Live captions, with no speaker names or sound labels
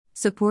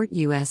Support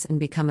us and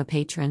become a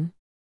patron.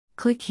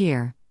 Click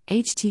here,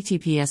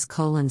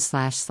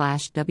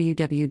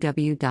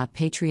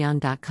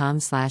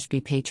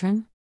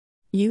 https://www.patreon.com/bepatron.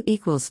 U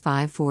equals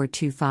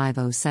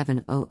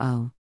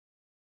 54250700.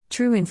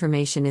 True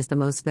information is the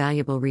most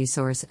valuable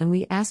resource, and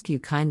we ask you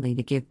kindly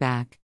to give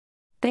back.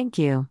 Thank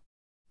you.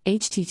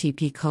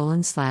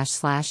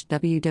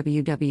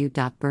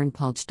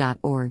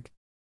 http://www.burnpulch.org.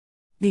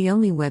 The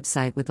only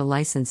website with a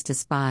license to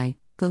spy,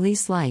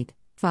 police light.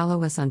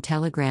 Follow us on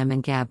Telegram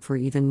and Gab for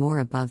even more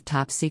above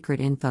top secret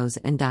infos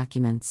and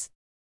documents.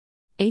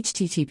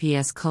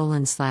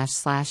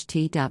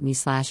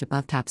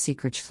 https://t.me/above top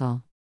secret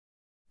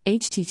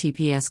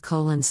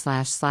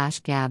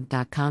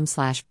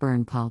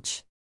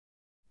https://gab.com/burnpulch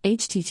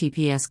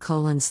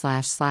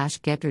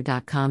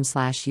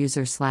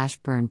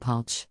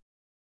https://getter.com/user/burnpulch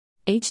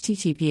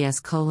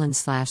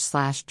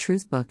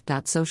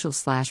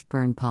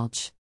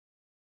https://truthbook.social/burnpulch.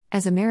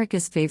 As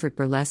America's favorite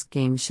burlesque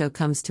game show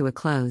comes to a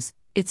close,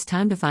 it's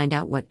time to find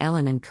out what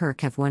Ellen and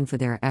Kirk have won for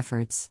their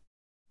efforts.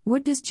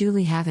 What does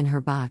Julie have in her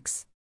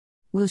box?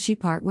 Will she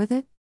part with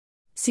it?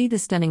 See the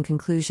stunning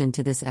conclusion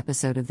to this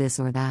episode of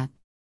This or That.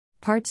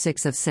 Part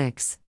 6 of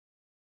 6.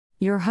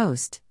 Your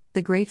host,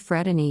 the great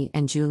Fred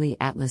and Julie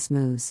Atlas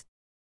Moose.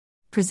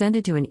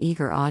 Presented to an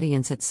eager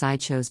audience at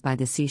Sideshows by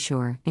the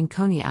Seashore in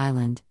Coney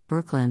Island,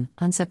 Brooklyn,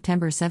 on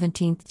September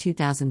 17,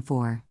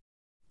 2004.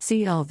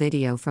 See all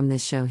video from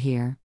this show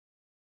here.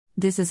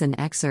 This is an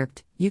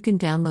excerpt. You can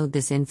download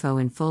this info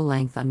in full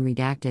length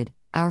unredacted,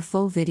 our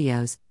full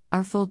videos,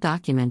 our full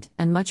document,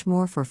 and much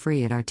more for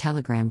free at our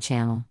Telegram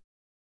channel.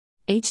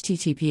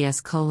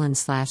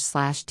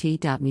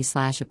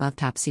 https://t.me/above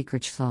top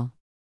secret.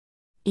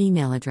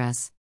 Email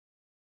address.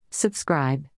 Subscribe.